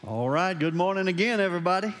All right, good morning again,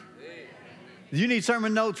 everybody. If you need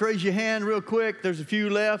sermon notes, raise your hand real quick. There's a few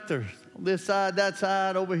left. There's this side, that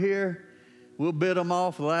side, over here. We'll bid them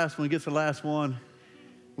off. The last one gets the last one.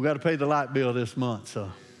 We got to pay the light bill this month.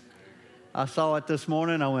 So I saw it this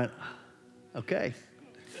morning. I went, okay,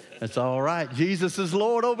 that's all right. Jesus is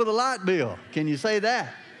Lord over the light bill. Can you say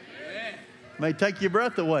that? Amen. May take your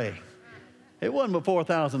breath away. It wasn't but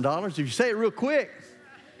 $4,000. If you say it real quick,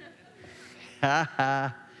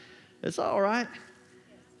 it's all right.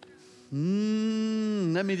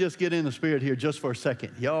 Let me just get in the spirit here just for a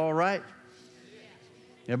second. You all right?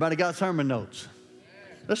 Everybody got sermon notes?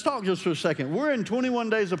 Let's talk just for a second. We're in 21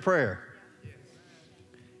 days of prayer.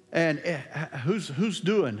 And who's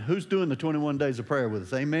doing the 21 days of prayer with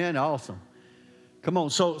us? Amen? Awesome. Come on.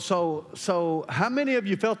 So how many of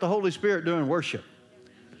you felt the Holy Spirit during worship?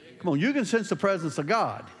 Come on, you can sense the presence of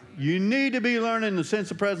God. You need to be learning to sense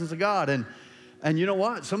the presence of God. And you know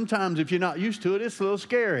what? Sometimes if you're not used to it, it's a little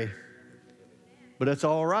scary. But that's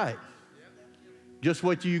all right. Just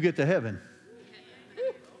wait till you get to heaven.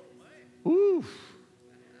 Woo.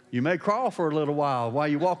 You may crawl for a little while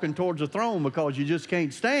you're walking towards the throne because you just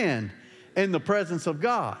can't stand in the presence of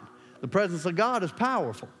God. The presence of God is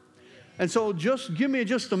powerful. And so just give me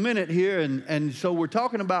just a minute here. And so we're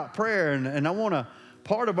talking about prayer. And I want to,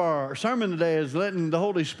 part of our sermon today is letting the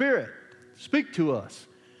Holy Spirit speak to us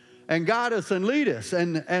and guide us and lead us.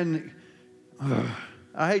 And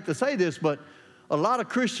I hate to say this, but a lot of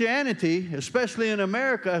Christianity, especially in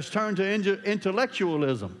America, has turned to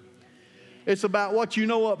intellectualism. It's about what you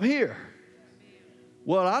know up here.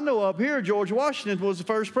 Well, I know up here George Washington was the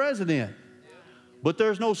first president, but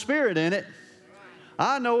there's no spirit in it.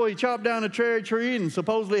 I know he chopped down a cherry tree and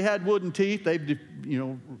supposedly had wooden teeth. They've,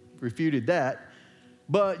 refuted that.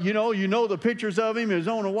 But, you know the pictures of him. He was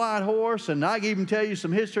on a white horse, and I can even tell you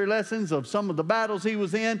some history lessons of some of the battles he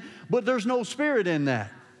was in, but there's no spirit in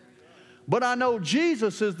that. But I know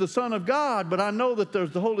Jesus is the Son of God, but I know that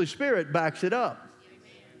there's the Holy Spirit backs it up.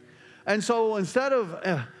 And so instead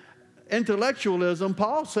of intellectualism,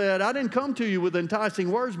 Paul said, I didn't come to you with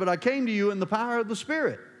enticing words, but I came to you in the power of the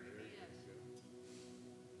Spirit.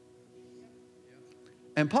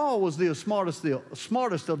 And Paul was the smartest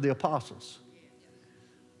of the apostles.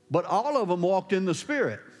 But all of them walked in the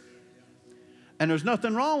Spirit. And there's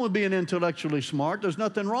nothing wrong with being intellectually smart. There's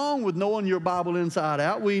nothing wrong with knowing your Bible inside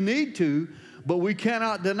out. We need to, but we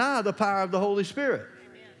cannot deny the power of the Holy Spirit.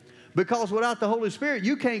 Because without the Holy Spirit,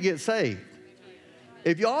 you can't get saved.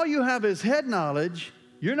 If all you have is head knowledge,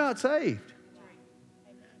 you're not saved.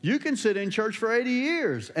 You can sit in church for 80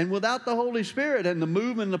 years, and without the Holy Spirit and the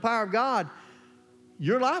movement and the power of God,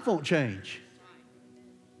 your life won't change.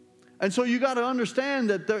 And so you got to understand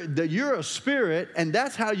that you're a spirit, and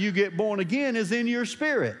that's how you get born again, is in your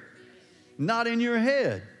spirit, not in your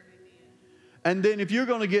head. And then if you're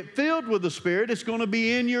going to get filled with the Spirit, it's going to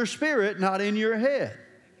be in your spirit, not in your head.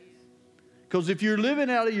 Because if you're living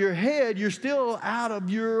out of your head, you're still out of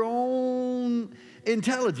your own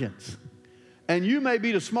intelligence. And you may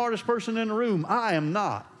be the smartest person in the room. I am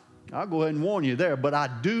not. I'll go ahead and warn you there. But I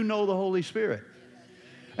do know the Holy Spirit.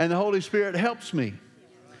 And the Holy Spirit helps me.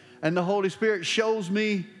 And the Holy Spirit shows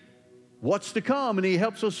me what's to come. And He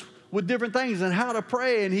helps us with different things and how to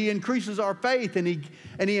pray. And He increases our faith. And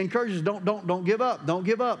He encourages, don't give up. Don't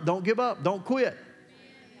give up. Don't give up. Don't quit.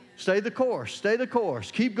 Stay the course. Stay the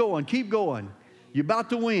course. Keep going. Keep going. You're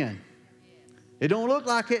about to win. It don't look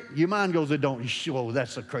like it. Your mind goes, it don't. Oh,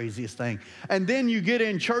 that's the craziest thing. And then you get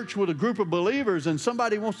in church with a group of believers and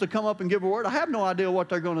somebody wants to come up and give a word. I have no idea what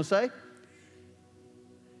they're going to say. It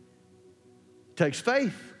takes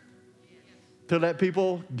faith to let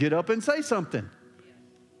people get up and say something.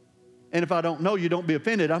 And if I don't know you, don't be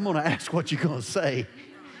offended. I'm going to ask what you're going to say.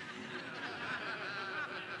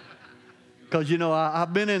 Because,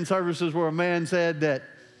 I've been in services where a man said that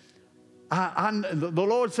the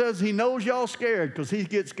Lord says He knows y'all scared because He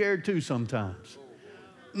gets scared too sometimes.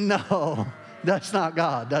 No, that's not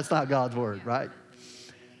God. That's not God's word, right?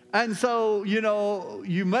 And so,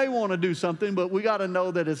 you may want to do something, but we got to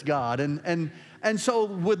know that it's God. And so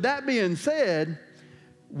with that being said,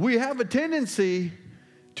 we have a tendency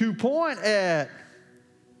to point at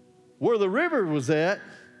where the river was at.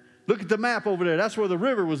 Look at the map over there. That's where the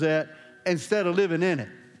river was at. Instead of living in it.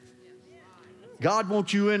 God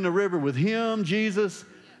wants you in the river with Him, Jesus,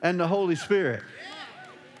 and the Holy Spirit.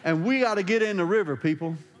 And we got to get in the river,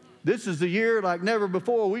 people. This is the year like never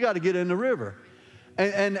before. We got to get in the river.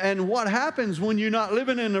 And what happens when you're not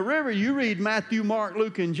living in the river, you read Matthew, Mark,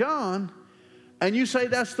 Luke, and John, and you say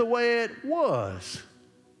that's the way it was.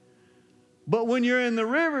 But when you're in the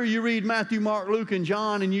river, you read Matthew, Mark, Luke, and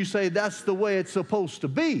John, and you say, that's the way it's supposed to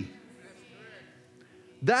be.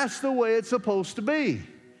 That's the way it's supposed to be.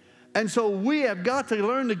 And so we have got to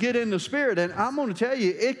learn to get in the Spirit. And I'm going to tell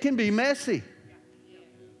you, it can be messy.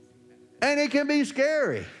 And it can be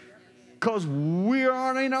scary. Because we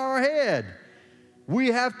aren't in our head. We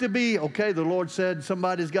have to be, okay, the Lord said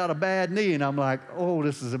somebody's got a bad knee. And I'm like, oh,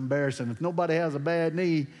 this is embarrassing. If nobody has a bad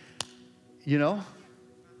knee, you know.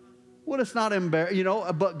 Well, it's not embarrassing, you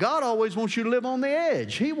know, but God always wants you to live on the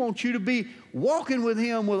edge. He wants you to be walking with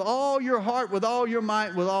Him with all your heart, with all your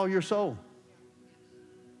might, with all your soul.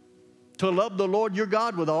 To love the Lord your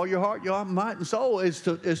God with all your heart, your might, and soul is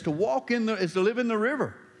to walk in is to live in the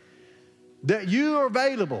river. That you are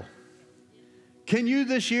available. Can you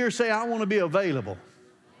this year say, I want to be available?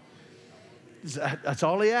 That's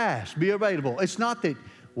all He asks. Be available. It's not that,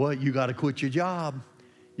 well, you got to quit your job.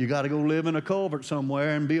 You got to go live in a culvert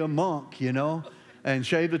somewhere and be a monk, you know, and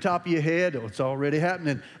shave the top of your head. Oh, it's already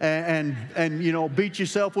happening. And you know, beat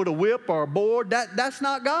yourself with a whip or a board. That's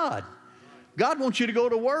not God. God wants you to go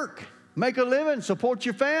to work, make a living, support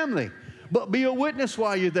your family, but be a witness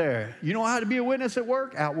while you're there. You know how to be a witness at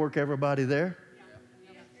work? Outwork everybody there.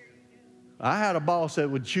 I had a boss that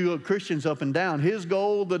would chew Christians up and down. His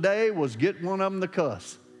goal of the day was get one of them to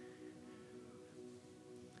cuss.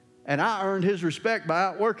 And I earned his respect by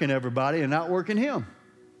outworking everybody and outworking him.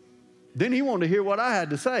 Then he wanted to hear what I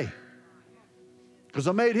had to say because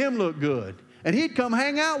I made him look good. And he'd come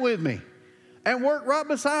hang out with me and work right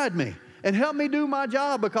beside me and help me do my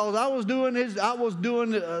job because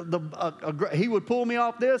he would pull me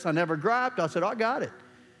off this. I never griped. I said, I got it.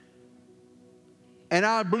 And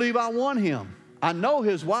I believe I won him. I know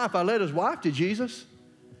his wife. I led his wife to Jesus.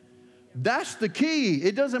 That's the key.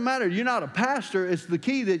 It doesn't matter. You're not a pastor. It's the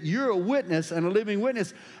key that you're a witness and a living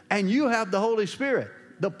witness, and you have the Holy Spirit,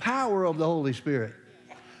 the power of the Holy Spirit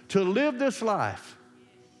to live this life.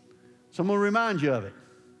 So I'm going to remind you of it.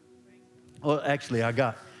 Well, actually,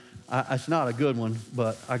 it's not a good one,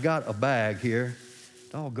 but I got a bag here.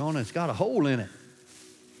 Doggone it, it's got a hole in it.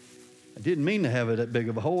 I didn't mean to have it that big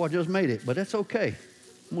of a hole. I just made it, but that's okay.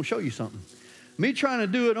 I'm going to show you something. Me trying to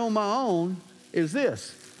do it on my own is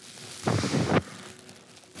this.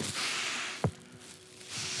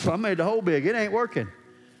 So I made the hole big. It ain't working.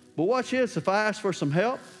 But watch this. If I ask for some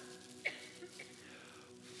help,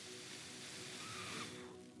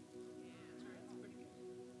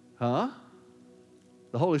 the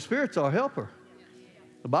Holy Spirit's our helper.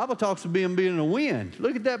 The Bible talks of being in the wind.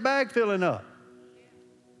 Look at that bag filling up.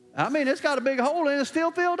 I mean, it's got a big hole in it. It's still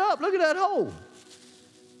filled up. Look at that hole.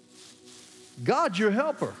 God's your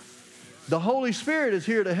helper. The Holy Spirit is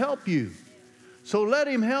here to help you. So let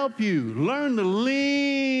Him help you. Learn to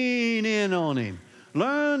lean in on Him.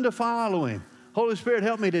 Learn to follow Him. Holy Spirit,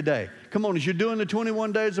 help me today. Come on, as you're doing the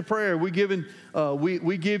 21 days of prayer, we give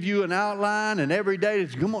you an outline, and every day,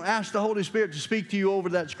 come on, ask the Holy Spirit to speak to you over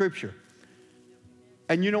that scripture.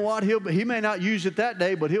 And you know what? He may not use it that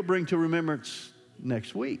day, but He'll bring to remembrance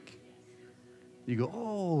next week. You go,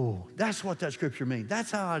 oh, that's what that scripture means.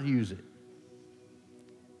 That's how I'd use it.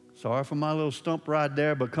 Sorry for my little stump right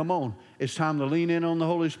there, but come on. It's time to lean in on the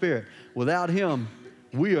Holy Spirit. Without Him,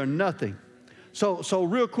 we are nothing. So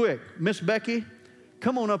real quick, Miss Becky,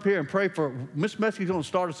 come on up here and pray for, Miss Becky's going to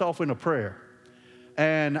start us off in a prayer.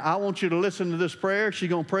 And I want you to listen to this prayer. She's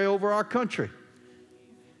going to pray over our country.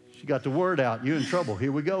 She got the word out. You're in trouble.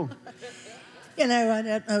 Here we go. You know, I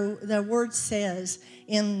don't know, the word says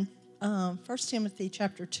in 1 Timothy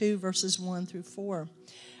chapter 2, verses 1 through 4,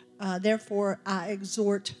 therefore I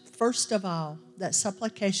exhort first of all that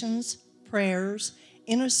supplications, prayers,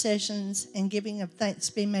 intercessions, and giving of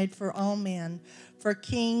thanks be made for all men, for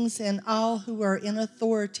kings and all who are in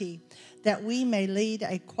authority, that we may lead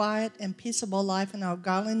a quiet and peaceable life in all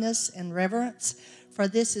godliness and reverence. For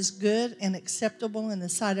this is good and acceptable in the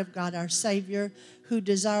sight of God our Savior, who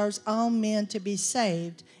desires all men to be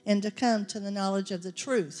saved and to come to the knowledge of the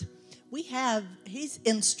truth. He's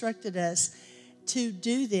instructed us to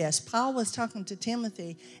do this. Paul was talking to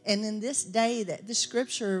Timothy, and in this day, that this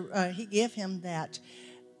scripture, he gave him that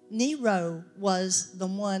Nero was the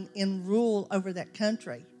one in rule over that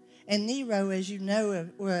country. And Nero, as you know,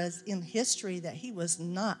 was in history that he was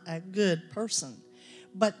not a good person.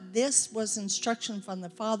 But this was instruction from the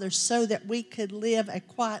Father so that we could live a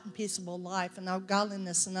quiet and peaceable life in all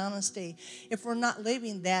godliness and honesty. If we're not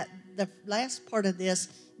living that, the last part of this,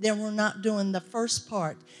 then we're not doing the first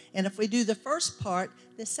part. And if we do the first part,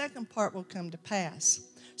 the second part will come to pass.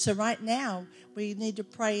 So right now, we need to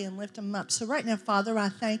pray and lift them up. So right now, Father, I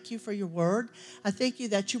thank you for your word. I thank you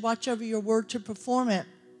that you watch over your word to perform it.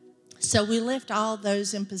 So we lift all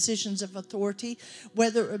those in positions of authority,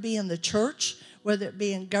 whether it be in the church, whether it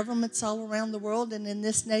be in governments all around the world and in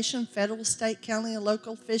this nation, federal, state, county, and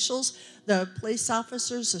local officials, the police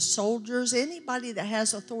officers, the soldiers, anybody that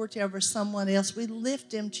has authority over someone else, we lift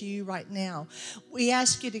them to you right now. We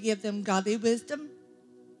ask you to give them godly wisdom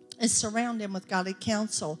and surround them with godly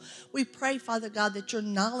counsel. We pray, Father God, that your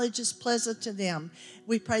knowledge is pleasant to them.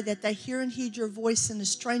 We pray that they hear and heed your voice, and a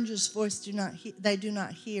stranger's voice they do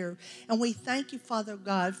not hear. And we thank you, Father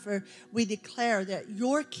God, for we declare that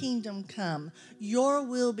your kingdom come, your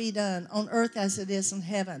will be done on earth as it is in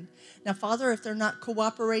heaven. Now, Father, if they're not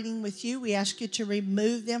cooperating with you, we ask you to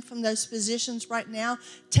remove them from those positions right now.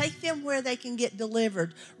 Take them where they can get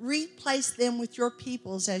delivered. Replace them with your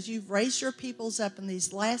peoples as you've raised your peoples up in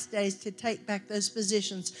these last days to take back those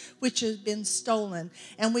positions which have been stolen.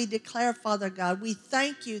 And we declare, Father God, we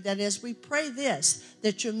thank you that as we pray this,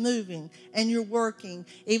 that you're moving and you're working.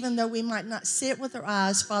 Even though we might not see it with our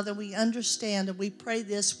eyes, Father, we understand, and we pray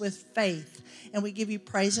this with faith. And we give you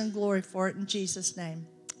praise and glory for it in Jesus' name.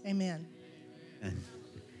 Amen.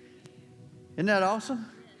 Isn't that awesome?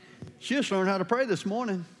 She just learned how to pray this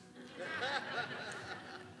morning.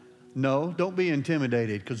 No, don't be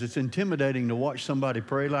intimidated, because it's intimidating to watch somebody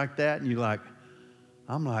pray like that, and you're like,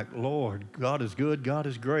 I'm like, Lord, God is good, God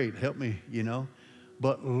is great, help me, you know.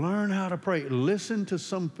 But learn how to pray. Listen to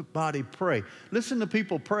somebody pray. Listen to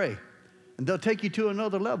people pray, and they'll take you to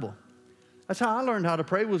another level. That's how I learned how to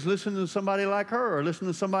pray, was listening to somebody like her, or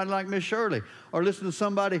listening to somebody like Miss Shirley, or listening to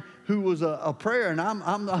somebody who was a prayer, and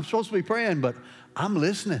I'm supposed to be praying, but I'm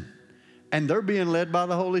listening. And they're being led by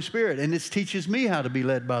the Holy Spirit, and it teaches me how to be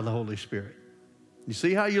led by the Holy Spirit. You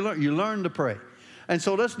see how you learn? You learn to pray. And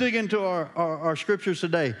so let's dig into our scriptures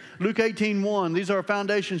today. Luke 18:1, these are our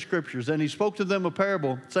foundation scriptures. And he spoke to them a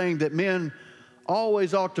parable, saying that men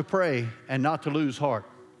always ought to pray and not to lose heart.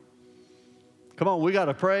 Come on, we got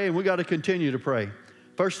to pray, and we got to continue to pray.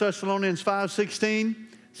 1 Thessalonians 5:16,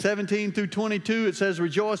 17 through 22, it says,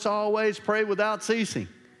 rejoice always, pray without ceasing.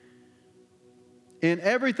 In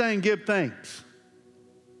everything give thanks.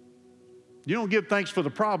 You don't give thanks for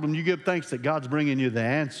the problem, you give thanks that God's bringing you the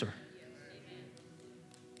answer.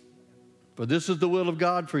 For this is the will of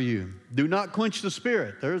God for you. Do not quench the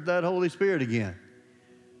Spirit. There's that Holy Spirit again.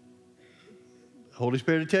 The Holy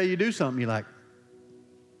Spirit will tell you to do something, you're like,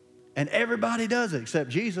 and everybody does it except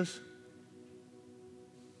Jesus.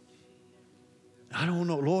 I don't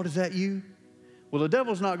know, Lord, is that you? Well, the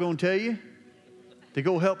devil's not going to tell you to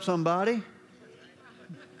go help somebody.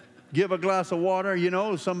 Give a glass of water, you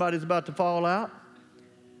know, if somebody's about to fall out.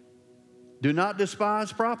 Do not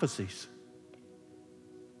despise prophecies.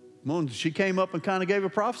 Well, she came up and kind of gave a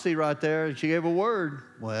prophecy right there. She gave a word.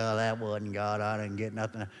 Well, that wasn't God. I didn't get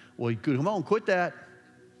nothing. Well, come on, quit that.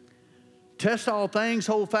 Test all things,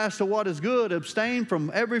 hold fast to what is good, abstain from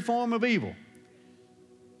every form of evil.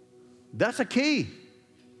 That's a key.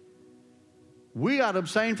 We got to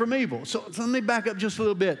abstain from evil. So let me back up just a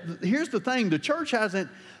little bit. Here's the thing. The church hasn't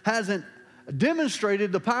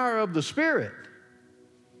demonstrated the power of the Spirit.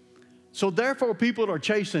 So therefore, people are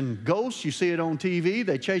chasing ghosts. You see it on TV.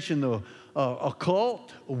 They're chasing the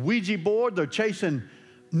occult, Ouija board. They're chasing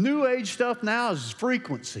New Age stuff now as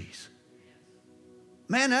frequencies.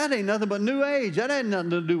 Man, that ain't nothing but New Age. That ain't nothing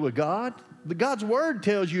to do with God. God's Word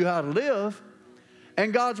tells you how to live,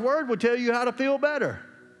 and God's Word will tell you how to feel better.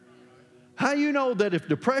 How do you know that if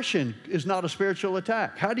depression is not a spiritual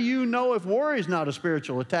attack? How do you know if worry is not a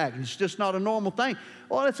spiritual attack? It's just not a normal thing.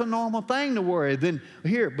 Well, it's a normal thing to worry. Then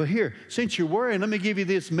here, since you're worrying, let me give you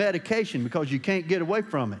this medication because you can't get away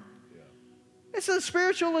from it. It's a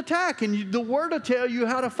spiritual attack, and the Word will tell you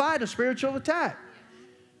how to fight a spiritual attack.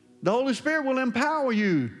 The Holy Spirit will empower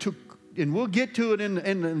you to, and we'll get to it in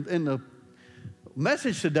the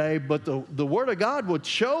message today, but the Word of God would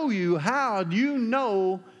show you how you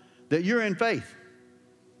know that you're in faith.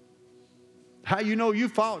 How you know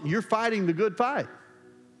you're fighting the good fight.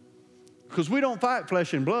 Because we don't fight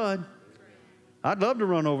flesh and blood. I'd love to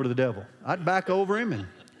run over to the devil. I'd back over him and,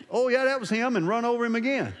 oh yeah, that was him, and run over him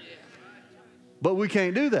again. But we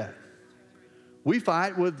can't do that. We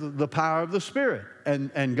fight with the power of the Spirit,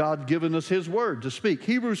 and God's given us His Word to speak.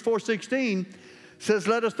 Hebrews 4:16 says,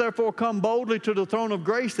 let us therefore come boldly to the throne of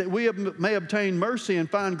grace that we may obtain mercy and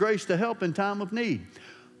find grace to help in time of need.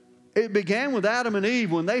 It began with Adam and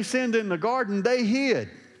Eve. When they sinned in the garden, they hid.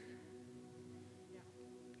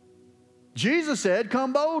 Jesus said,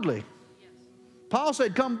 come boldly. Paul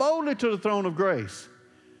said, come boldly to the throne of grace.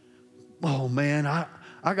 Oh man, I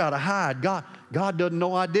got to hide. God doesn't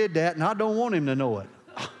know I did that, and I don't want Him to know it.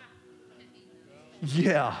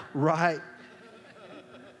 Yeah, right.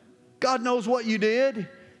 God knows what you did.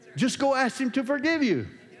 Just go ask him to forgive you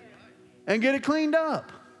and get it cleaned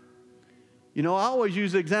up. You know, I always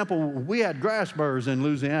use the example, we had grass burrs in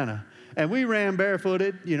Louisiana, and we ran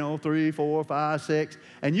barefooted, 3, 4, 5, 6,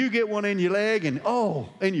 and you get one in your leg and,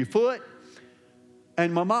 in your foot.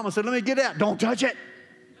 And my mama said, let me get out. Don't touch it.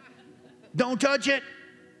 Don't touch it.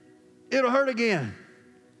 It'll hurt again.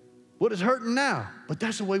 What is hurting now? But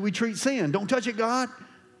that's the way we treat sin. Don't touch it, God.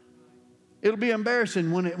 It'll be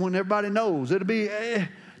embarrassing when everybody knows. It'll be,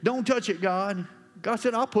 don't touch it, God. God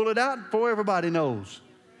said, I'll pull it out before everybody knows.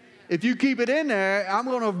 If you keep it in there, I'm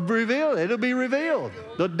going to reveal it. It'll be revealed.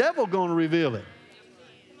 The devil's going to reveal it.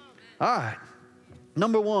 All right.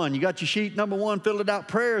 Number 1, you got your sheet. Number 1, fill it out.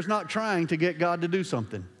 Prayer is not trying to get God to do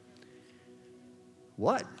something.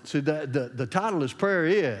 What? So the title is Prayer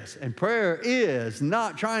Is. And prayer is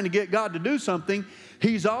not trying to get God to do something.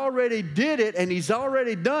 He's already did it and he's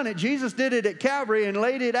already done it. Jesus did it at Calvary and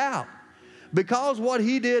laid it out. Because what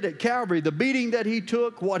he did at Calvary, the beating that he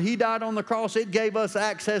took, what he died on the cross, it gave us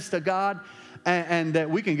access to God and that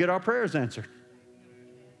we can get our prayers answered.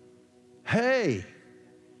 Hey,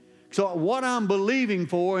 so what I'm believing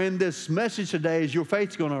for in this message today is your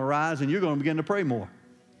faith's going to arise and you're going to begin to pray more.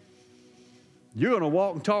 You're going to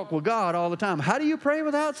walk and talk with God all the time. How do you pray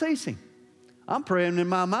without ceasing? I'm praying in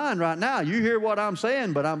my mind right now. You hear what I'm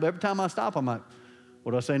saying, but every time I stop, I'm like,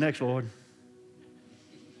 what do I say next, Lord?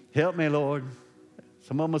 Help me, Lord.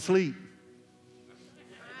 Some of them asleep.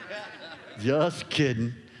 Just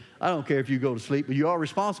kidding. I don't care if you go to sleep, but you are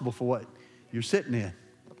responsible for what you're sitting in.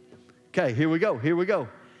 Okay, here we go.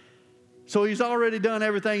 So he's already done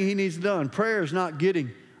everything he needs done. Prayer is not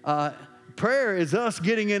getting, prayer is us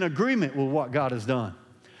getting in agreement with what God has done.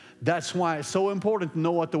 That's why it's so important to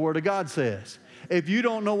know what the Word of God says. If you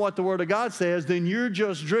don't know what the Word of God says, then you're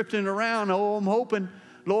just drifting around. Oh, I'm hoping,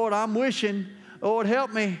 Lord, I'm wishing. Lord,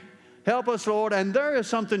 help me. Help us, Lord. And there is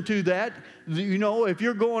something to that. You know, if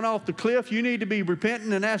you're going off the cliff, you need to be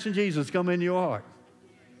repenting and asking Jesus to come into your heart.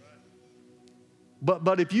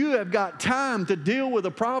 But if you have got time to deal with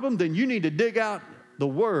a problem, then you need to dig out the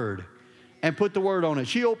Word and put the Word on it.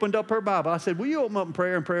 She opened up her Bible. I said, will you open up in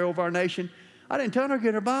prayer and pray over our nation? I didn't tell her to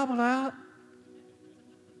get her Bible out.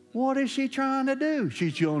 What is she trying to do?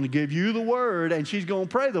 She's going to give you the Word, and she's going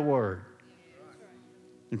to pray the Word.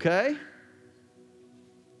 Okay?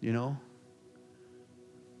 You know,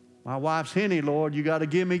 my wife's Henny, Lord, you got to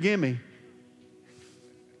gimme.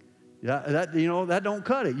 That don't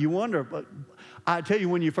cut it. You wonder, but I tell you,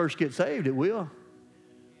 when you first get saved, it will.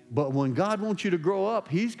 But when God wants you to grow up,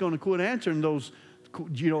 he's going to quit answering those,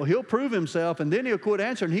 he'll prove himself, and then he'll quit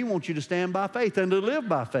answering. He wants you to stand by faith and to live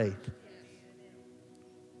by faith.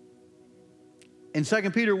 In 2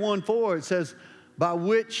 Peter 1:4, it says, by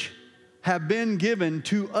which have been given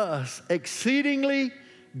to us exceedingly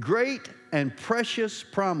great and precious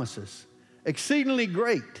promises. Exceedingly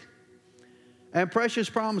great and precious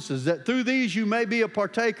promises, that through these you may be a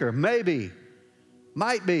partaker. Maybe,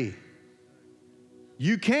 might be.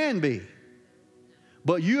 You can be.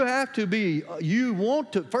 But you have to be,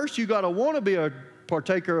 first you got to want to be a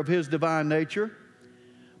partaker of his divine nature.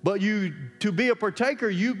 But to be a partaker,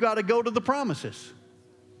 you've got to go to the promises.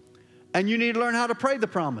 And you need to learn how to pray the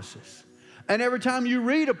promises. And every time you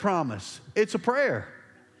read a promise, it's a prayer.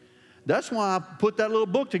 That's why I put that little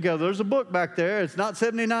book together. There's a book back there. It's not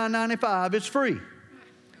 $79.95. It's free.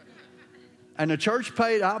 And the church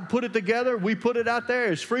paid. I put it together. We put it out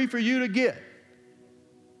there. It's free for you to get.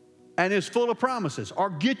 And it's full of promises. Or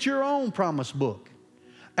get your own promise book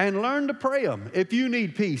and learn to pray them. If you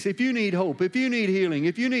need peace, if you need hope, if you need healing,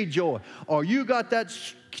 if you need joy, or you got that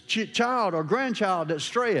child or grandchild that's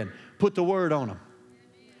straying, put the word on them.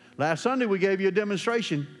 Last Sunday we gave you a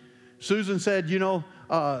demonstration. Susan said,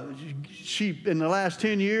 she in the last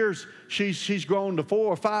 10 years, she's grown to 4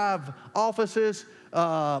 or 5 offices,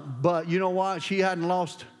 but you know what? She hadn't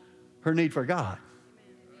lost her need for God.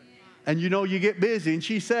 And you get busy, and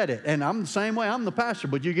she said it. And I'm the same way. I'm the pastor,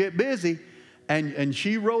 but you get busy. And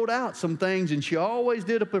she wrote out some things, and she always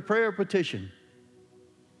did a prayer petition.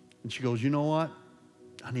 And she goes, you know what?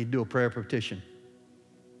 I need to do a prayer petition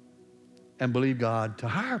and believe God to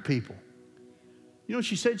hire people.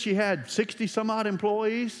 She said she had 60 some odd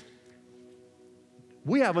employees.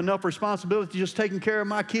 We have enough responsibility just taking care of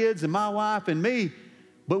my kids and my wife and me.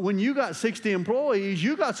 But when you got 60 employees,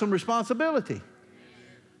 you got some responsibility.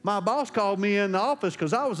 My boss called me in the office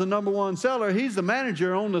because I was the number 1 seller. He's the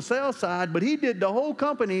manager on the sales side, but he did the whole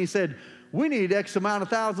company. He said, we need X amount of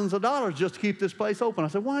thousands of dollars just to keep this place open. I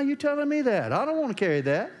said, why are you telling me that? I don't want to carry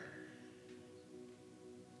that.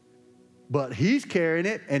 But he's carrying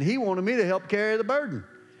it, and he wanted me to help carry the burden.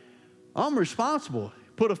 I'm responsible.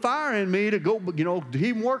 put a fire in me to go, to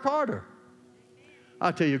even work harder.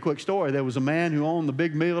 I'll tell you a quick story. There was a man who owned the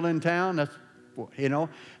big mill in town.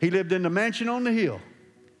 He lived in the mansion on the hill.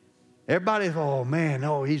 Everybody thought, oh, man,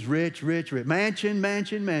 he's rich, rich, rich. Mansion,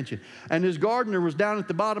 mansion, mansion. And his gardener was down at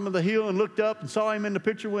the bottom of the hill and looked up and saw him in the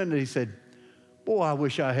picture window. He said, boy, I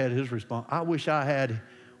wish I had his response. I wish I had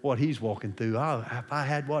what he's walking through. If I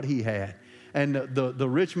had what he had. And the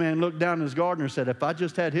rich man looked down at his gardener and said, if I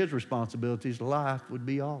just had his responsibilities, life would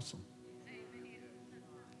be awesome.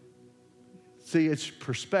 See, it's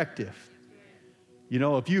perspective.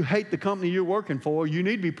 If you hate the company you're working for, you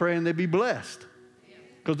need to be praying they be blessed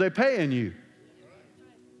because they're paying you.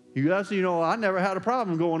 I never had a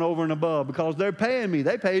problem going over and above because they're paying me.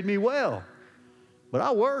 They paid me well. But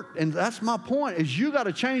I worked, and that's my point, is you got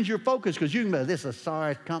to change your focus because you can be, this is a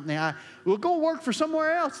sorry company. Well, go work for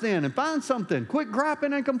somewhere else then and find something. Quit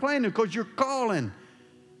griping and complaining because you're calling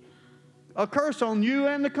a curse on you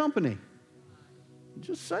and the company.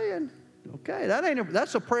 Just saying. Okay,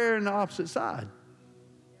 that's a prayer in the opposite side.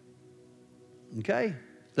 Okay,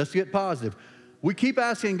 let's get positive. We keep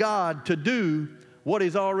asking God to do what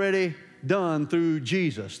He's already done through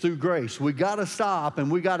Jesus, through grace. We got to stop and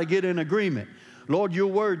we got to get in agreement. Lord, your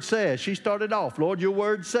word says. She started off, Lord, your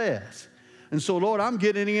word says. And so, Lord, I'm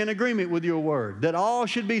getting in agreement with your word that all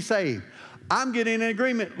should be saved. I'm getting in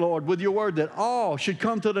agreement, Lord, with your word that all should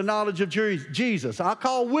come to the knowledge of Jesus. I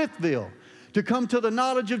call Wytheville to come to the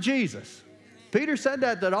knowledge of Jesus. Peter said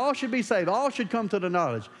that all should be saved. All should come to the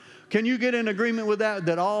knowledge. Can you get in agreement with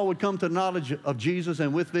that all would come to the knowledge of Jesus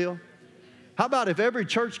in Wytheville? How about if every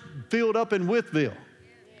church filled up in Wytheville?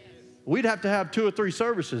 We'd have to have 2 or 3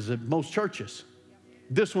 services at most churches.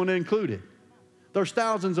 This one included. There's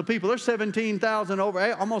thousands of people. There's 17,000,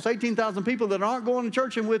 almost 18,000 people that aren't going to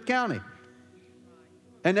church in Wythe County.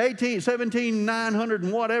 And 17,900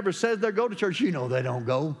 and whatever says they go to church. They don't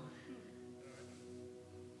go.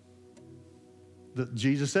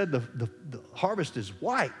 Jesus said the harvest is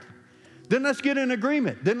white. Then let's get in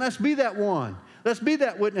agreement. Then let's be that one. Let's be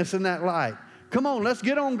that witness in that light. Come on, let's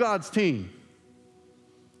get on God's team.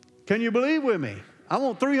 Can you believe with me? I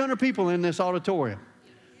want 300 people in this auditorium.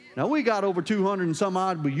 Now, we got over 200 and some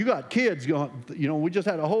odd, but you got kids going. We just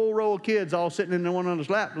had a whole row of kids all sitting in one another's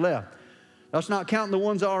lap left. That's not counting the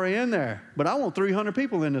ones already in there. But I want 300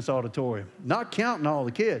 people in this auditorium, not counting all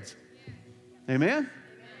the kids. Amen?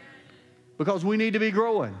 Because we need to be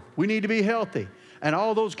growing. We need to be healthy. And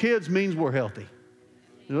all those kids means we're healthy.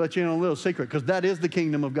 To let you in a little secret, because that is the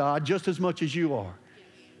kingdom of God just as much as you are.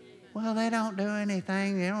 Well, they don't do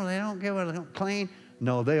anything. They don't give a clean.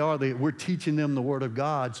 No, they are. We're teaching them the Word of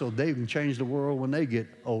God so they can change the world when they get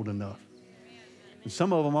old enough. And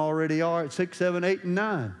some of them already are at 6, 7, 8, and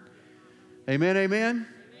 9. Amen, amen?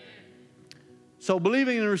 So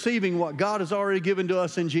believing and receiving what God has already given to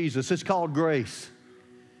us in Jesus, it's called grace.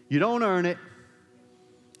 You don't earn it.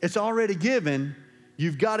 It's already given.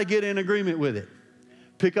 You've got to get in agreement with it.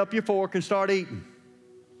 Pick up your fork and start eating.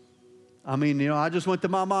 I just went to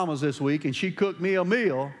my mama's this week, and she cooked me a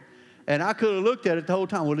meal, and I could have looked at it the whole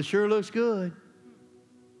time. Well, it sure looks good.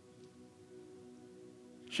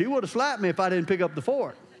 She would have slapped me if I didn't pick up the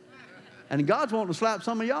fork. And God's wanting to slap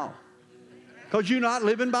some of y'all because you're not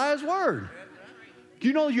living by His word. Do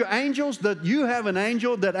you know your angels, that you have an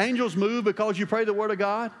angel, that angels move because you pray the Word of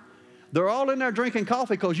God? They're all in there drinking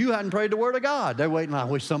coffee because you hadn't prayed the Word of God. They're waiting, I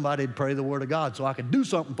wish somebody would pray the Word of God so I could do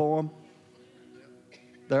something for them.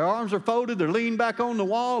 Their arms are folded. They're leaning back on the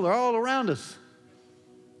wall. They're all around us.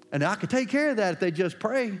 And I could take care of that if they just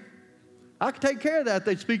pray. I could take care of that if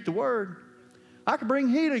they speak the Word. I could bring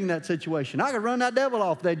healing in that situation. I could run that devil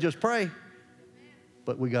off if they just pray.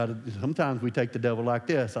 But sometimes we take the devil like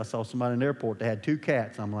this. I saw somebody in the airport that had 2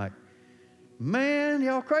 cats. I'm like, man,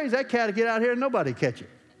 y'all crazy. That cat would get out here and nobody catch it.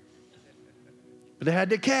 But they had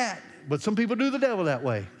the cat. But some people do the devil that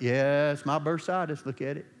way. Yeah, it's my bursitis. Look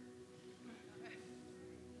at it.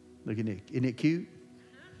 Look at it. Isn't it cute?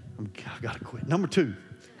 I got to quit. Number two.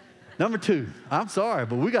 I'm sorry,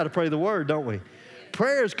 but we got to pray the Word, don't we?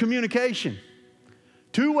 Prayer is communication.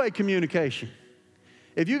 2-way communication.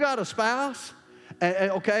 If you got a spouse,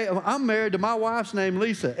 okay, I'm married to my wife's name,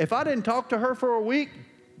 Lisa. If I didn't talk to her for a week,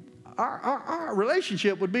 our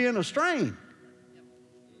relationship would be in a strain.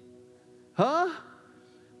 Huh?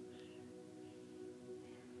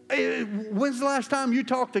 When's the last time you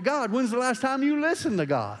talked to God? When's the last time you listened to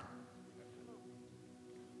God?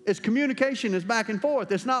 It's communication. It's back and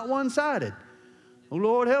forth. It's not one-sided. Oh,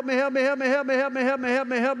 Lord, help me, help me, help me, help me, help me, help me, help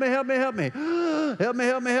me, help me, help me, help me. Help me,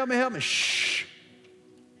 help me, help me, help me. Shh.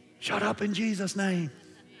 Shut up in Jesus' name.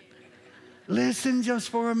 Listen just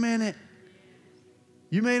for a minute.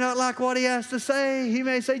 You may not like what he has to say. He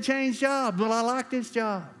may say change jobs. Well, I like this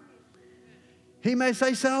job. He may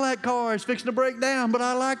say sell that car. It's fixing to break down, but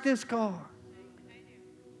I like this car.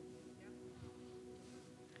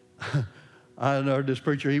 I heard this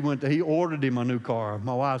preacher, he ordered him a new car.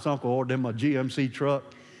 My wife's uncle ordered him a GMC truck.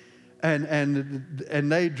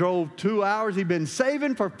 And they drove 2 hours. He'd been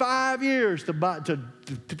saving for 5 years to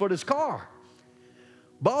for this car.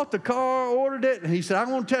 Bought the car, ordered it, and he said, I'm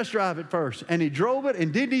going to test drive it first. And he drove it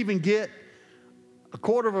and didn't even get a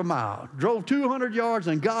quarter of a mile. Drove 200 yards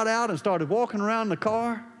and got out and started walking around the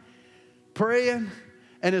car, praying.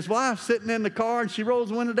 And his wife sitting in the car, and she rolls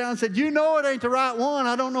the window down and said, you know it ain't the right one.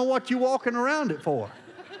 I don't know what you walking around it for.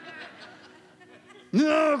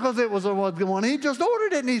 No, because it was the one. He just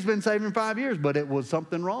ordered it, and he's been saving 5 years. But it was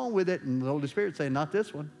something wrong with it. And the Holy Spirit saying, not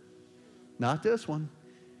this one. Not this one.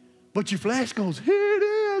 But your flesh goes, here it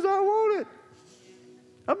is. I want it.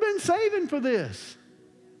 I've been saving for this.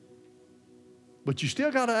 But you still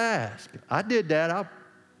got to ask. I did that.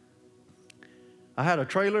 I had a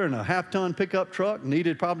trailer and a half-ton pickup truck,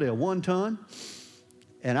 needed probably a 1-ton.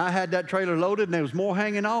 And I had that trailer loaded, and there was more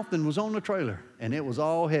hanging off than was on the trailer. And it was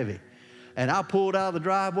all heavy. And I pulled out of the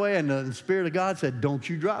driveway, and the Spirit of God said, don't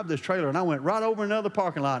you drive this trailer. And I went right over another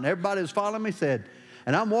parking lot, and everybody was following me said,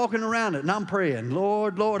 and I'm walking around it, and I'm praying,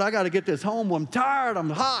 Lord, Lord, I got to get this home. I'm tired. I'm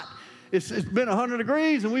hot. It's been 100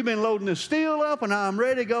 degrees, and we've been loading this steel up, and I'm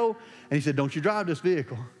ready to go. And he said, don't you drive this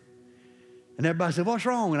vehicle. And everybody said, what's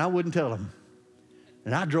wrong? And I wouldn't tell them.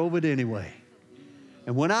 And I drove it anyway.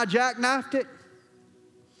 And when I jackknifed it,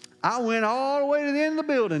 I went all the way to the end of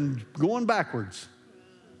the building going backwards.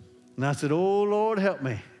 And I said, oh, Lord, help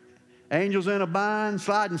me. Angels in a bind,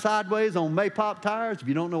 sliding sideways on Maypop tires. If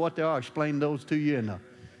you don't know what they are, I'll explain those to you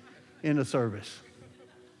in the service.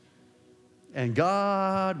 And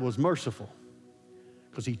God was merciful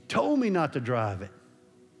because he told me not to drive it.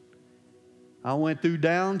 I went through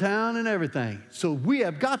downtown and everything. So we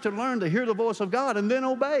have got to learn to hear the voice of God and then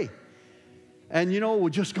obey. And, we're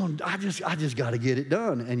just going, I just got to get it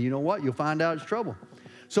done. And you know what? You'll find out it's trouble.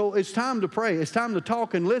 So it's time to pray. It's time to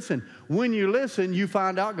talk and listen. When you listen, you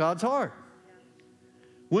find out God's heart.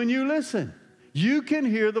 When you listen, you can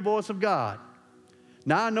hear the voice of God.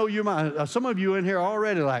 Now, I know some of you in here are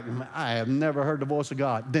already like, I have never heard the voice of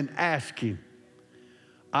God. Then ask him.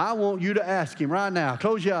 I want you to ask him right now.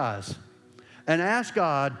 Close your eyes and ask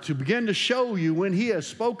God to begin to show you when he has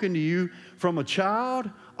spoken to you from a child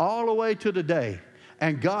all the way to today.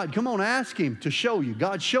 And God, come on, ask him to show you.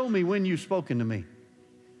 God, show me when you've spoken to me.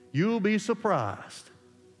 You'll be surprised.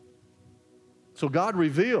 So God,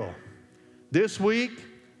 reveal this week,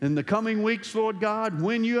 in the coming weeks, Lord God,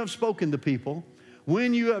 when you have spoken to people,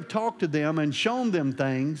 when you have talked to them and shown them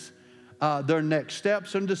things, their next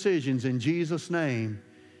steps and decisions. In Jesus' name,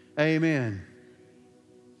 amen.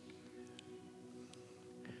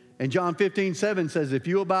 And John 15:7 says, if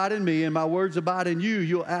you abide in me and my words abide in you,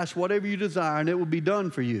 you'll ask whatever you desire and it will be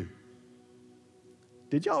done for you.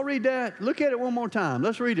 Did y'all read that? Look at it one more time.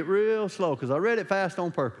 Let's read it real slow because I read it fast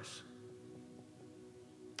on purpose.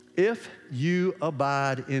 If you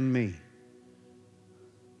abide in me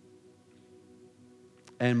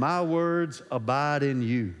and my words abide in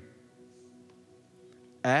you,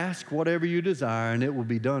 ask whatever you desire and it will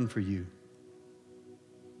be done for you.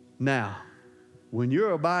 Now, when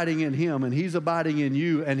you're abiding in him and he's abiding in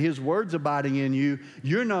you and his word's abiding in you,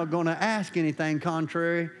 you're not going to ask anything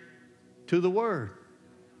contrary to the word.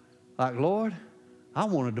 Like, Lord, I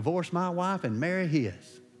want to divorce my wife and marry his.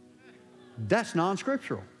 That's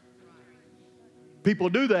non-scriptural. People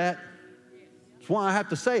do that. That's why I have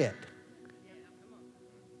to say it.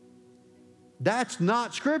 That's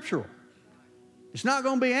not scriptural. It's not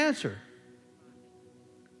going to be answered.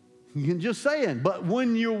 You can just say it. But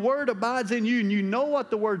when your word abides in you and you know what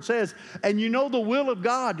the word says and you know the will of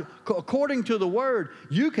God according to the word,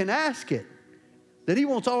 you can ask it. That he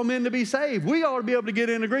wants all men to be saved. We ought to be able to get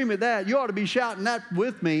in agreement with that. You ought to be shouting that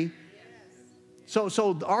with me. Yes.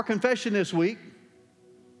 So our confession this week,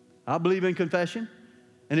 I believe in confession,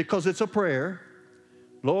 and because it's a prayer,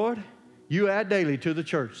 Lord, you add daily to the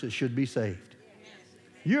church that should be saved. Yes.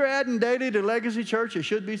 You're adding daily to Legacy Church that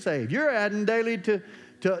should be saved. You're adding daily to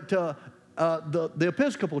the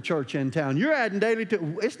Episcopal Church in town. You're adding daily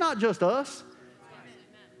to, it's not just us.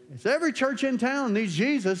 It's every church in town needs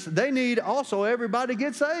Jesus. They need also everybody to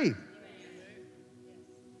get saved.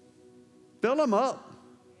 Fill them up.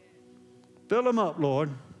 Fill them up, Lord.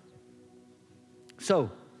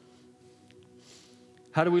 So,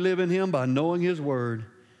 how do we live in him? By knowing his word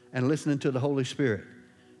and listening to the Holy Spirit.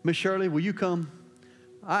 Miss Shirley, will you come?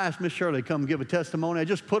 I asked Miss Shirley to come give a testimony. I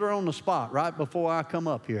just put her on the spot right before I come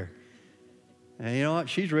up here. And you know what?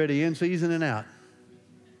 She's ready in season and out.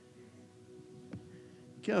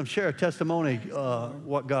 Kim, share a testimony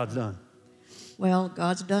what God's done. Well,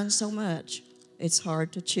 God's done so much, it's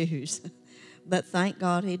hard to choose. But thank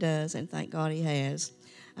God He does, and thank God He has.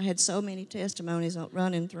 I had so many testimonies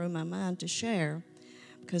running through my mind to share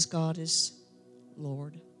because God is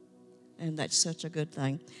Lord, and that's such a good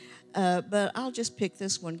thing. But I'll just pick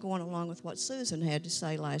this one, going along with what Susan had to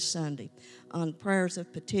say last Sunday on prayers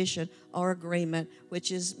of petition or agreement,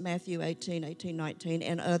 which is Matthew 18, 19,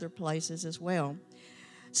 and other places as well.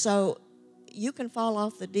 So you can fall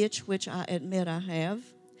off the ditch, which I admit I have,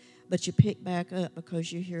 but you pick back up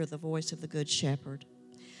because you hear the voice of the Good Shepherd.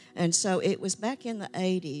 And so it was back in the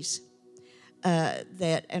 80s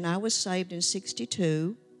and I was saved in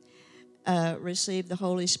 62, received the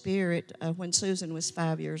Holy Spirit when Susan was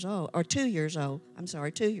 2 years old. 2 years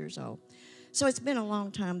old. So it's been a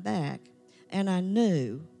long time back, and I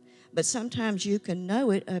knew, but sometimes you can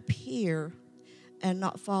know it up here and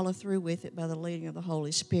not follow through with it by the leading of the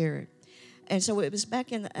Holy Spirit. And so it was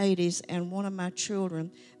back in the 80s, and one of my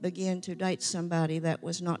children began to date somebody that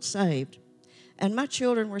was not saved. And my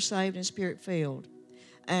children were saved and Spirit-filled.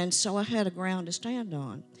 And so I had a ground to stand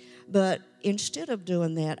on. But instead of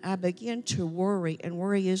doing that, I began to worry, and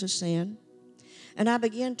worry is a sin. And I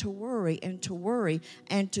began to worry and to worry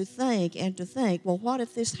and to think, well, what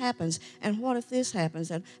if this happens? And what if this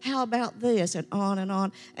happens? And how about this? And on and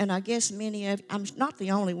on. And I guess I'm not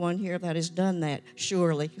the only one here that has done that,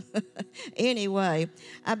 surely. Anyway,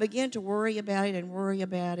 I began to worry about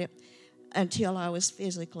it until I was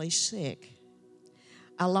physically sick.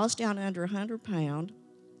 I lost down under 100 pounds.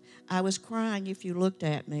 I was crying if you looked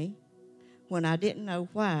at me when I didn't know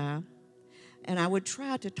why. And I would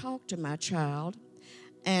try to talk to my child.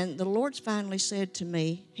 And the Lord finally said to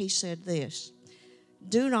me, He said this,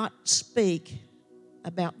 do not speak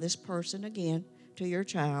about this person again to your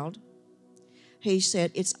child. He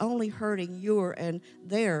said, it's only hurting your and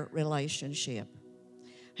their relationship.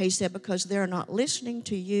 He said, because they're not listening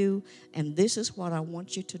to you, and this is what I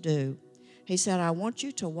want you to do. He said, I want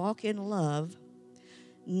you to walk in love,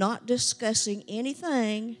 not discussing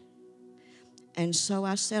anything. And so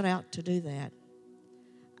I set out to do that.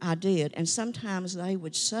 I did. And sometimes they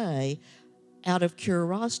would say, out of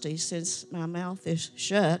curiosity, since my mouth is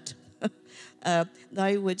shut,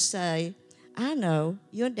 they would say, I know,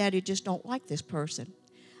 you and Daddy just don't like this person.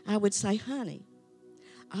 I would say, honey,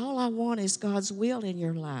 all I want is God's will in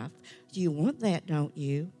your life. You want that, don't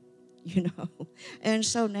you? You know. And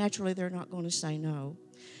so naturally they're not going to say no.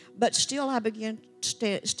 But still I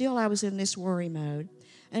was in this worry mode.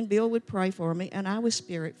 And Bill would pray for me, and I was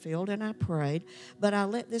Spirit-filled, and I prayed. But I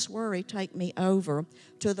let this worry take me over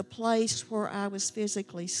to the place where I was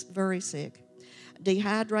physically very sick,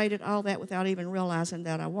 dehydrated, all that, without even realizing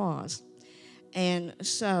that I was. And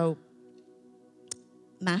so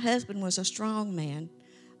my husband was a strong man,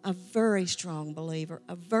 a very strong believer,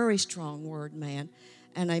 a very strong word man,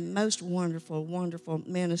 and a most wonderful, wonderful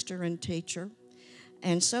minister and teacher.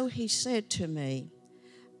 And so he said to me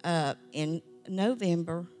in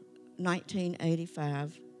November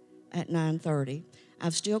 1985 at 9:30,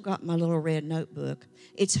 I've still got my little red notebook.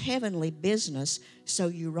 It's heavenly business, so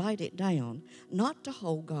you write it down, not to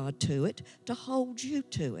hold God to it, to hold you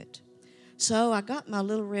to it. So I got my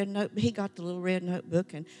little red notebook. He got the little red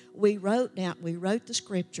notebook, and we wrote the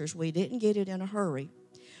scriptures. We didn't get it in a hurry.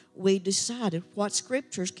 We decided what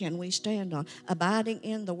scriptures can we stand on. Abiding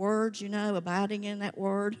in the words, abiding in that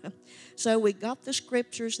word. So we got the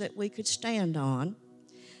scriptures that we could stand on.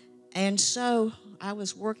 And so I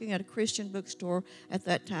was working at a Christian bookstore at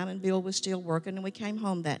that time, and Bill was still working, and we came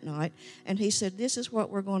home that night. And he said, this is what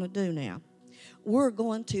we're going to do now. We're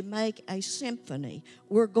going to make a symphony.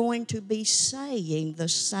 We're going to be saying the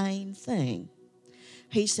same thing.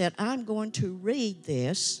 He said, I'm going to read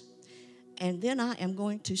this, and then I am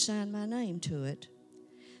going to sign my name to it.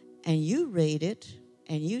 And you read it,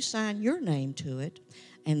 and you sign your name to it,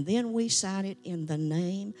 and then we sign it in the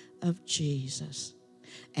name of Jesus.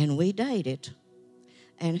 And we date it.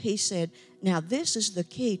 And he said, now this is the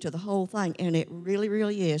key to the whole thing. And it really,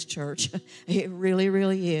 really is, church. It really,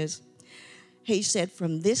 really is. He said,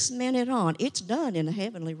 from this minute on, it's done in the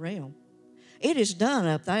heavenly realm. It is done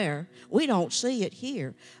up there. We don't see it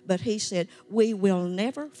here. But he said, we will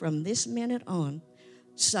never from this minute on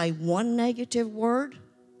say one negative word,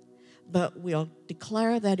 but we'll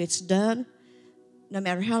declare that it's done no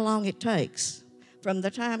matter how long it takes. From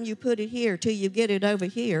the time you put it here till you get it over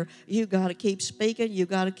here, you got to keep speaking, you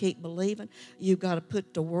got to keep believing, you got to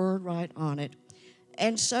put the word right on it.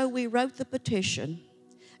 And so we wrote the petition,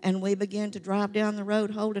 And we began to drive down the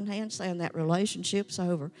road holding hands saying, that relationship's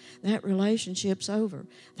over. That relationship's over.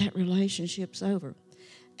 That relationship's over.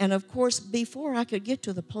 And of course, before I could get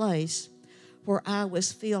to the place where I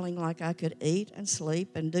was feeling like I could eat and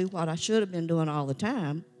sleep and do what I should have been doing all the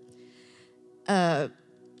time, my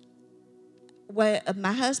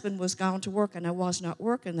husband was gone to work and I was not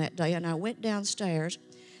working that day, and I went downstairs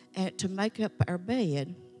to make up our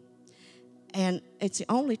bed. And it's the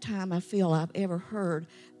only time I feel I've ever heard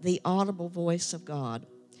the audible voice of God.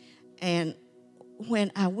 And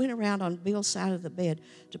when I went around on Bill's side of the bed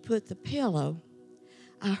to put the pillow,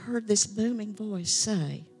 I heard this booming voice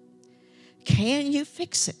say, "Can you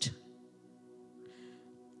fix it?"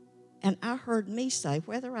 And I heard me say,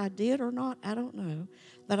 whether I did or not, I don't know,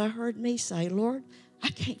 but I heard me say, "Lord, I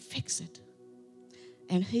can't fix it."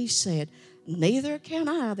 And he said, "Neither can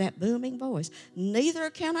I," that booming voice, "neither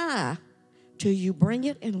can I till you bring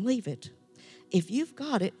it and leave it. If you've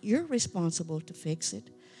got it, you're responsible to fix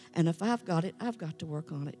it. And if I've got it, I've got to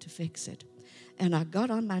work on it to fix it." And I got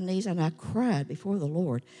on my knees and I cried before the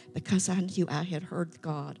Lord because I knew I had heard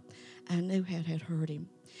God. I knew I had heard him.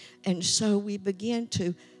 And so we began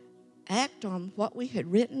to act on what we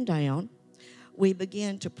had written down. We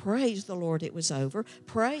began to praise the Lord it was over.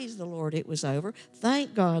 Praise the Lord it was over.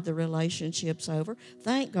 Thank God the relationship's over.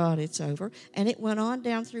 Thank God it's over. And it went on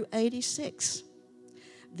down through 86.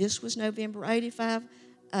 This was November 85,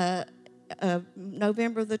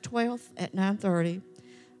 November the 12th at 9:30.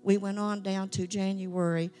 We went on down to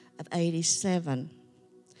January of 87.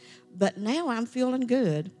 But now I'm feeling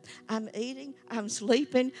good. I'm eating, I'm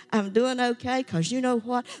sleeping, I'm doing okay, because you know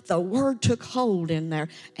what? The Word took hold in there,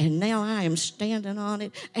 and now I am standing on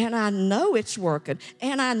it, and I know it's working,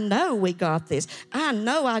 and I know we got this. I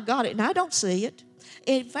know I got it, and I don't see it.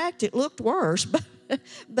 In fact, it looked worse,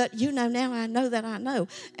 but you know, now I know that I know.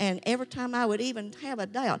 And every time I would even have a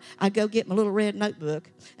doubt, I'd go get my little red notebook,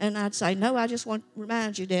 and I'd say, "No, I just want to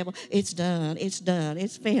remind you, devil, it's done,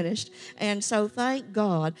 it's finished." And so thank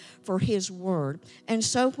God for his word. And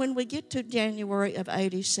so when we get to January of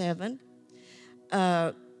 87,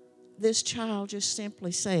 this child just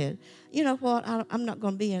simply said, "You know what, I'm not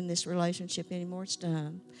going to be in this relationship anymore, it's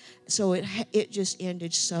done." So it just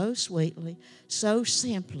ended so sweetly, so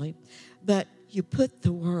simply. But you put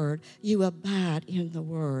the Word, you abide in the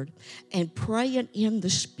Word, and praying in the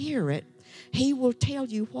Spirit, he will tell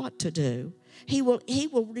you what to do. He will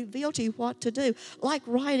reveal to you what to do, like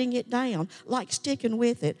writing it down, like sticking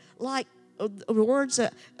with it, like words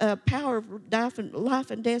that power of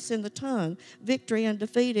life and death's in the tongue. Victory and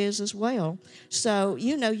defeat is as well. So,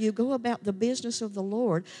 you know, you go about the business of the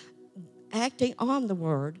Lord, acting on the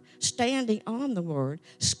Word, standing on the Word,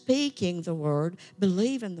 speaking the Word,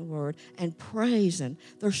 believing the Word, and praising.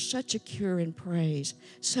 There's such a cure in praise,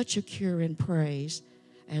 such a cure in praise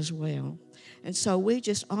as well. And so we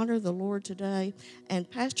just honor the Lord today. And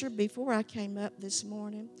Pastor, before I came up this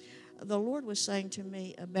morning, the Lord was saying to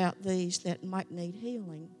me about these that might need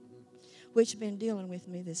healing, which have been dealing with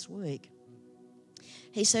me this week.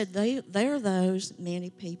 He said they're those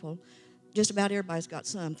many people. Just about everybody's got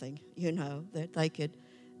something, you know, that they could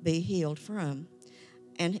be healed from.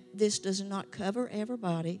 And this does not cover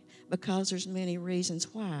everybody because there's many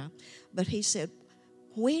reasons why. But he said,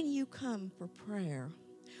 when you come for prayer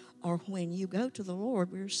or when you go to the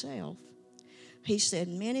Lord yourself, he said,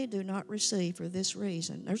 many do not receive for this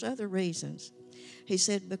reason. There's other reasons. He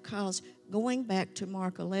said, because going back to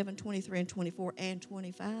Mark 11, 23 and 24 and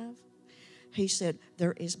 25, he said,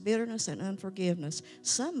 there is bitterness and unforgiveness.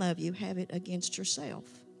 Some of you have it against yourself,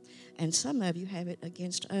 and some of you have it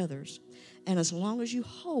against others. And as long as you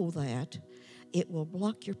hold that, it will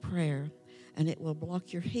block your prayer, and it will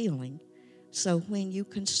block your healing. So when you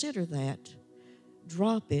consider that,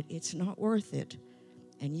 drop it. It's not worth it.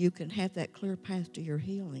 And you can have that clear path to your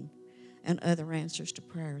healing and other answers to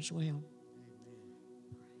prayer as well.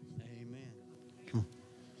 Amen. Come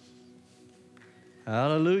on.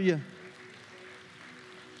 Hallelujah.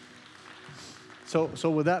 So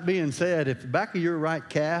with that being said, if the back of your right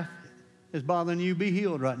calf is bothering you, be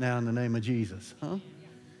healed right now in the name of Jesus. Huh?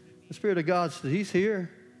 The Spirit of God, he's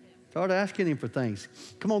here. Start asking him for things.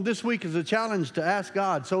 Come on, this week is a challenge to ask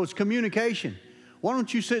God. So it's communication. Why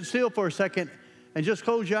don't you sit still for a second and just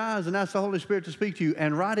close your eyes and ask the Holy Spirit to speak to you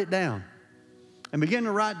and write it down. And begin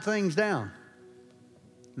to write things down.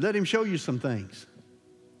 Let him show you some things.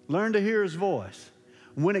 Learn to hear his voice.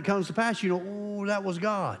 When it comes to pass, you know, oh, that was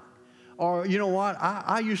God. Or, you know what,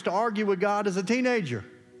 I used to argue with God as a teenager.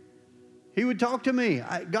 He would talk to me.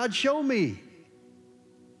 God, show me.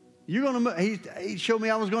 You're going to. He showed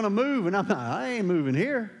me I was going to move, and I ain't moving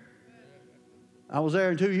here. I was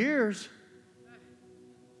there in 2 years.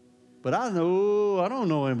 But I don't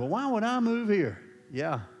know him, but why would I move here?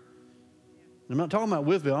 Yeah. I'm not talking about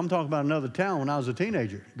Withville. I'm talking about another town when I was a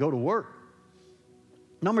teenager. Go to work.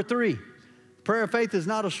 Number 3, prayer of faith is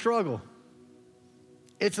not a struggle.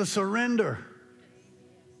 It's a surrender.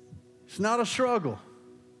 It's not a struggle.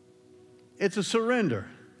 It's a surrender.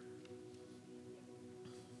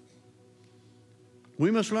 We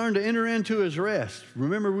must learn to enter into his rest.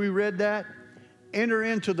 Remember we read that? Enter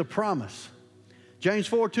into the promise. James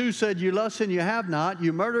 4:2 said, you lust and you have not.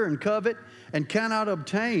 You murder and covet and cannot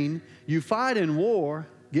obtain. You fight in war,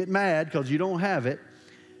 get mad because you don't have it.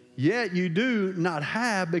 Yet you do not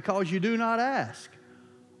have because you do not ask.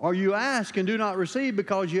 Or you ask and do not receive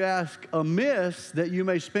because you ask amiss that you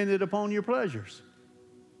may spend it upon your pleasures.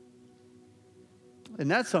 And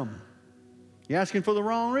that's something. You're asking for the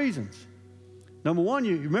wrong reasons. Number one,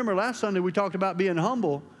 you remember last Sunday we talked about being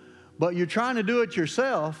humble, but you're trying to do it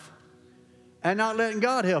yourself and not letting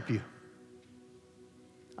God help you.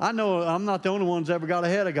 I know I'm not the only one that's ever got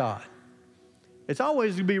ahead of God. It's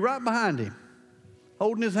always to be right behind him,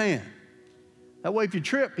 holding his hand. That way if you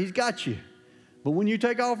trip, he's got you. But when you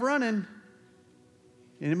take off running,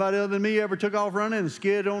 anybody other than me ever took off running and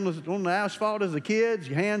skid on the asphalt as a kid?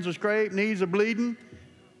 Your hands are scraped, knees are bleeding.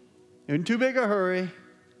 In too big a hurry,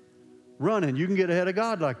 running. You can get ahead of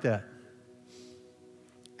God like that.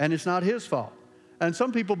 And it's not his fault. And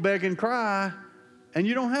some people beg and cry, and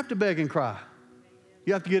you don't have to beg and cry.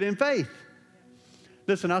 You have to get in faith.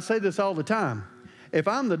 Listen, I say this all the time. If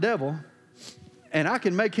I'm the devil and I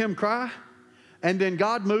can make him cry, and then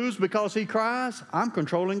God moves because he cries, I'm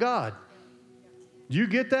controlling God. Do you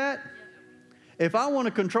get that? If I want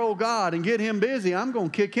to control God and get him busy, I'm going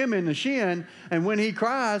to kick him in the shin, and when he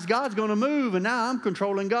cries, God's going to move, and now I'm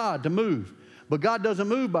controlling God to move. But God doesn't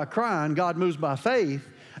move by crying. God moves by faith,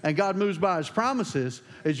 and God moves by his promises.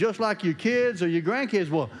 It's just like your kids or your grandkids.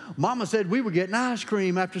 Well, Mama said we were getting ice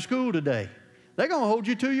cream after school today. They're going to hold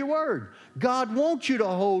you to your word. God wants you to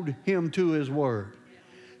hold him to his word.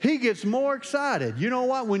 He gets more excited. You know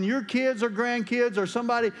what? When your kids or grandkids or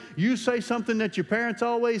somebody, you say something that your parents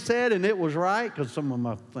always said and it was right, because some of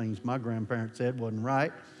my things my grandparents said wasn't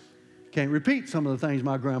right. Can't repeat some of the things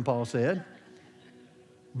my grandpa said.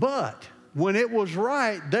 But when it was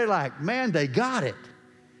right, they're like, man, they got it.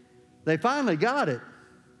 They finally got it.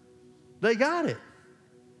 They got it.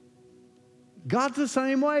 God's the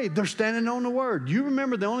same way. They're standing on the word. You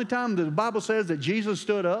remember the only time that the Bible says that Jesus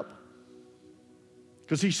stood up?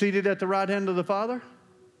 Because he's seated at the right hand of the Father.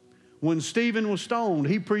 When Stephen was stoned,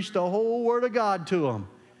 he preached the whole word of God to him.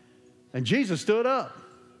 And Jesus stood up.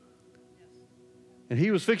 And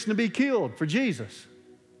he was fixing to be killed for Jesus.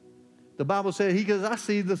 The Bible said, he goes, I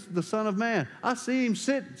see the Son of Man. I see him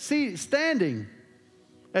standing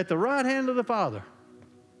at the right hand of the Father.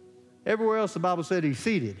 Everywhere else the Bible said he's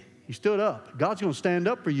seated. He stood up. God's going to stand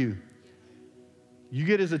up for you. You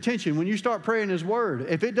get his attention. When you start praying his word,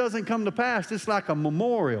 if it doesn't come to pass, it's like a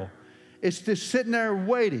memorial. It's just sitting there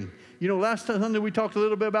waiting. You know, last Sunday we talked a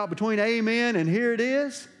little bit about between amen and here it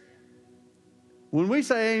is. When we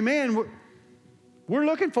say amen, we're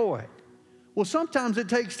looking for it. Well, sometimes it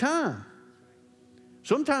takes time.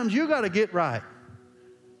 Sometimes you got to get right.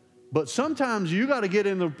 But sometimes you got to get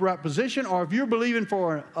in the right position, or if you're believing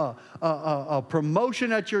for a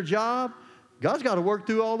promotion at your job, God's got to work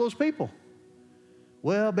through all those people.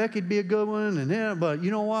 Well, Becky'd be a good one, and then, but you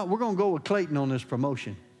know what? We're going to go with Clayton on this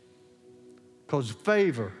promotion. Because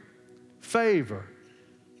favor.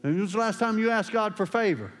 And when was the last time you asked God for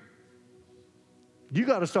favor? You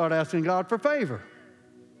got to start asking God for favor.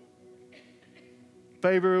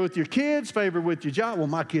 Favor with your kids, favor with your job. Well,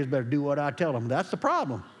 my kids better do what I tell them. That's the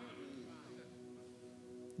problem.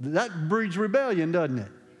 That breeds rebellion, doesn't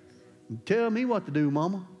it? Tell me what to do,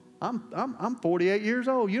 Mama. I'm 48 years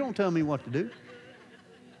old. You don't tell me what to do.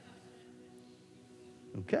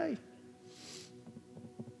 Okay.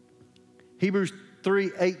 Hebrews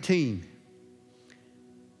 3:18.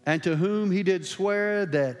 And to whom he did swear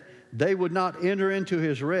that they would not enter into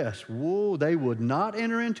his rest. Whoa, they would not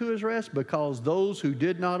enter into his rest because those who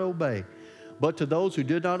did not obey. But to those who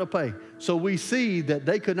did not obey. So we see that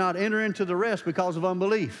they could not enter into the rest because of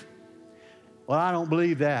unbelief. Well, I don't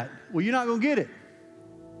believe that. Well, you're not going to get it.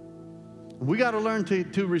 We got to learn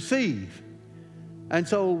to receive. And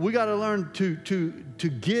so we got to learn to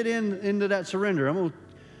get into that surrender. I'm going to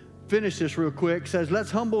finish this real quick. It says,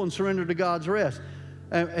 let's humble and surrender to God's rest.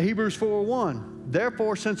 Hebrews 4:1.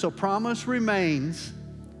 Therefore, since a promise remains,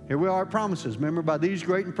 here we are at promises. Remember, by these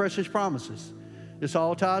great and precious promises. This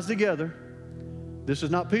all ties together. This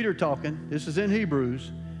is not Peter talking. This is in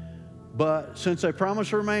Hebrews. But since a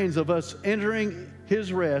promise remains of us entering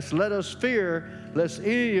his rest. Let us fear lest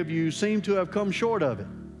any of you seem to have come short of it.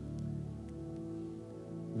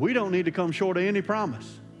 We don't need to come short of any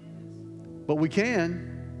promise, but we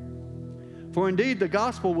can. For indeed the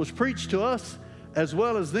gospel was preached to us as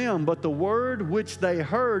well as them, but the word which they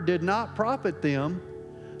heard did not profit them,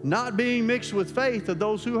 not being mixed with faith of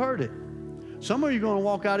those who heard it. Some of you are going to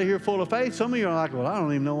walk out of here full of faith. Some of you are like, well, I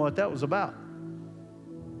don't even know what that was about.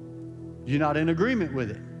 You're not in agreement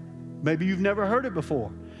with it. Maybe you've never heard it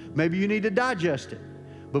before. Maybe you need to digest it.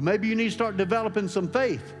 But maybe you need to start developing some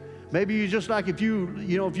faith. Maybe you just like if you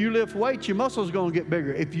lift weights, your muscles are going to get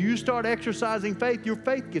bigger. If you start exercising faith, your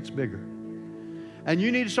faith gets bigger. And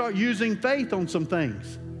you need to start using faith on some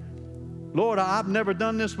things. Lord, I've never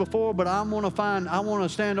done this before, but I want to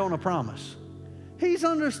stand on a promise. He's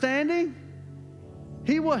understanding.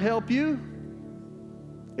 He will help you.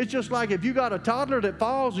 It's just like if you got a toddler that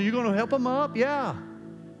falls, are you going to help them up? Yeah.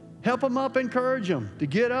 Help them up, encourage them to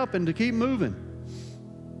get up and to keep moving.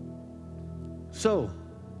 So,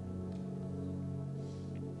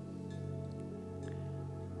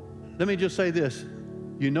 let me just say this.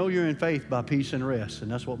 You know you're in faith by peace and rest,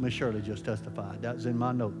 and that's what Miss Shirley just testified. That was in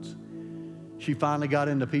my notes. She finally got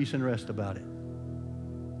into peace and rest about it.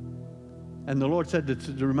 And the Lord said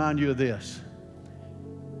to remind you of this.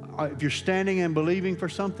 If you're standing and believing for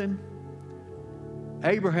something,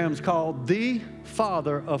 Abraham's called the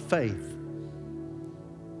father of faith.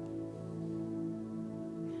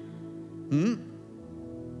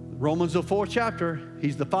 Romans the 4th chapter,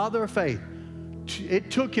 he's the father of faith.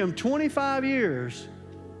 It took him 25 years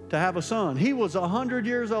to have a son. He was 100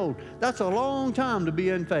 years old. That's a long time to be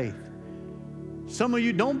in faith. Some of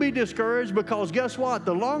you, don't be discouraged, because guess what?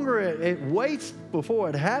 The longer it waits before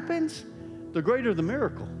it happens, the greater the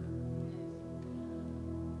miracle.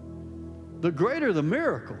 The greater the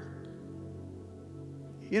miracle.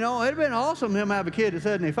 You know, it'd been awesome him have a kid at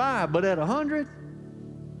 75, but at 100,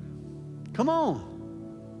 come on.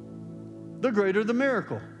 The greater the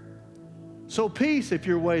miracle. So peace if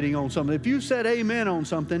you're waiting on something. If you said amen on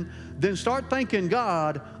something, then start thanking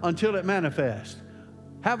God until it manifests.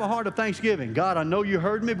 Have a heart of thanksgiving. God, I know you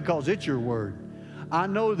heard me because it's your word. I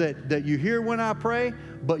know that you hear when I pray,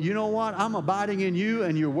 but you know what? I'm abiding in you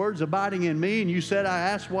and your word's abiding in me, and you said I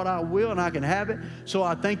ask what I will and I can have it, so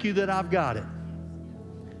I thank you that I've got it.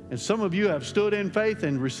 And some of you have stood in faith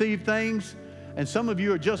and received things, and some of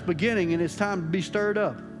you are just beginning and it's time to be stirred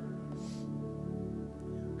up.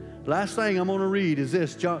 Last thing I'm going to read is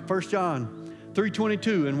this, 1 John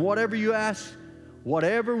 3:22, and whatever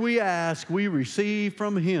we ask, we receive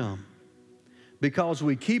from him, because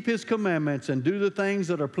we keep his commandments and do the things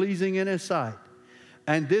that are pleasing in his sight.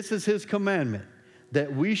 And this is his commandment,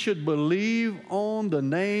 that we should believe on the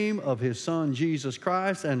name of his Son, Jesus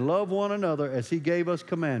Christ, and love one another as he gave us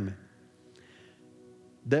commandment.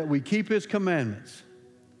 That we keep his commandments.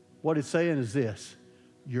 What it's saying is this: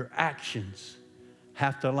 your actions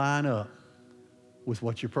have to line up with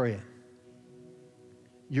what you're praying.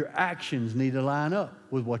 Your actions need to line up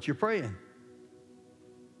with what you're praying.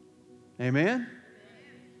 Amen?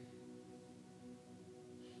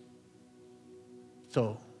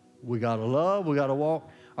 So we got to love, we got to walk.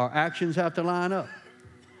 Our actions have to line up.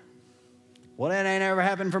 Well, that ain't ever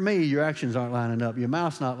happened for me. Your actions aren't lining up. Your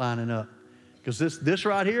mouth's not lining up. Because this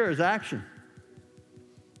right here is action.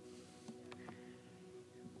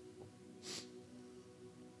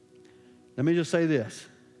 Let me just say this.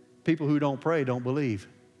 People who don't pray don't believe.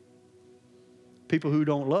 People who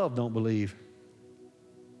don't love don't believe.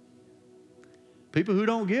 People who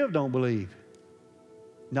don't give don't believe.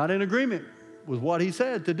 Not in agreement with what he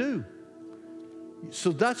said to do.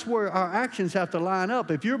 So that's where our actions have to line up.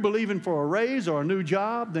 If you're believing for a raise or a new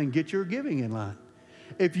job, then get your giving in line.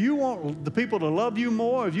 If you want the people to love you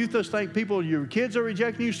more, if you just think your kids are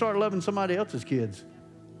rejecting you, start loving somebody else's kids.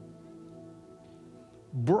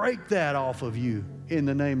 Break that off of you in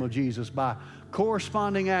the name of Jesus by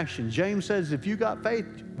corresponding action. James says if you got faith,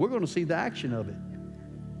 we're going to see the action of it.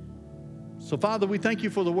 So, Father, we thank you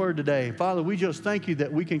for the word today. Father, we just thank you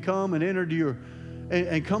that we can come and enter to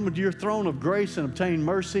come to your throne of grace and obtain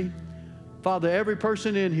mercy. Father, every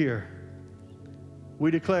person in here,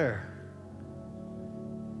 we declare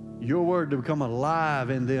your word to become alive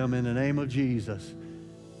in them in the name of Jesus.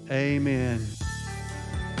 Amen.